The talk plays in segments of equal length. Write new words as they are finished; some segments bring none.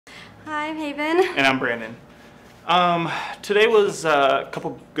Hi, I'm Haven. And I'm Brandon. Today was a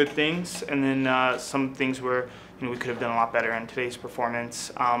couple good things, and then some things where we could have done a lot better in today's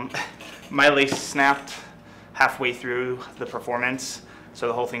performance. My lace snapped halfway through the performance, so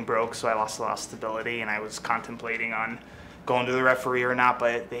the whole thing broke, so I lost a lot of stability, and I was contemplating on going to the referee or not,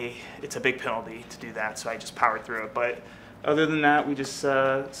 but it's a big penalty to do that, so I just powered through it. But other than that, we just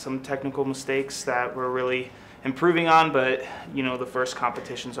some technical mistakes that we're really improving on, but the first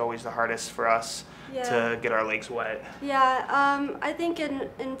competition's always the hardest for us to get our legs wet. Yeah, I think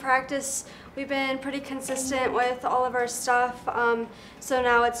in practice we've been pretty consistent with all of our stuff, so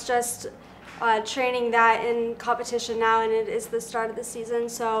now it's just training that in competition now, and it is the start of the season,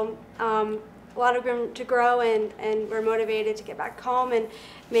 so a lot of room to grow, and we're motivated to get back home and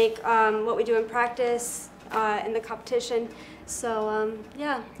make what we do in practice in the competition. So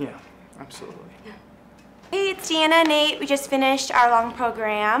yeah. Yeah, absolutely. Yeah. Hey, it's Deanna and Nate. We just finished our long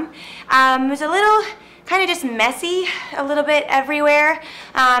program. It was a little kind of just messy, a little bit everywhere.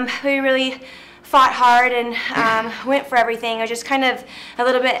 We really fought hard and went for everything. It was just kind of a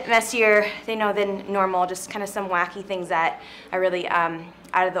little bit messier than normal, just kind of some wacky things that are really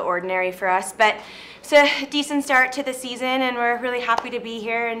out of the ordinary for us. But it's a decent start to the season, and we're really happy to be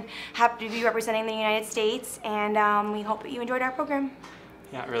here and happy to be representing the United States, and we hope that you enjoyed our program.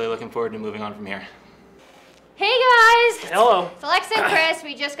 Yeah, really looking forward to moving on from here. Hey guys! Hello. It's Alexa and Chris.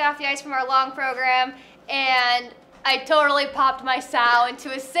 We just got off the ice from our long program, and I totally popped my sow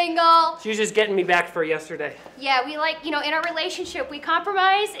into a single. She was just getting me back for yesterday. Yeah, we in our relationship, we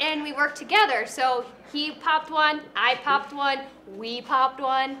compromise and we work together. So he popped one, I popped one, we popped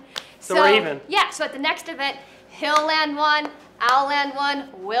one. So we're even. Yeah, so at the next event, he'll land one, I'll land one,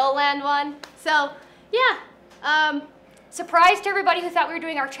 we'll land one. So, yeah. Surprise to everybody who thought we were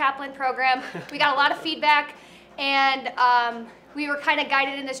doing our chaplain program. We got a lot of feedback, and we were kind of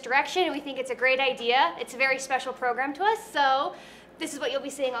guided in this direction, and we think it's a great idea. It's a very special program to us, so this is what you'll be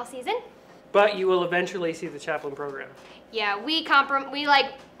seeing all season. But you will eventually see the chaplain program. Yeah, we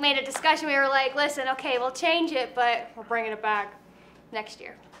made a discussion. We were like, listen, okay, we'll change it, but we're bringing it back next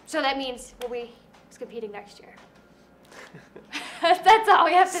year. So that means we'll be competing next year. That's all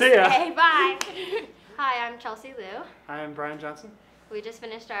we have to say. Bye. Hi, I'm Chelsea Liu. Hi, I'm Brian Johnson. We just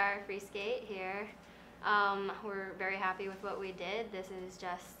finished our free skate here. We're very happy with what we did. This is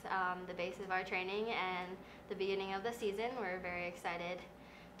just the base of our training and the beginning of the season. We're very excited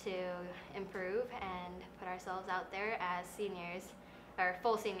to improve and put ourselves out there as seniors, or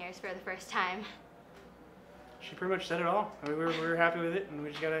full seniors for the first time. She pretty much said it all. I mean, we were happy with it, and we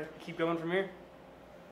just gotta keep going from here.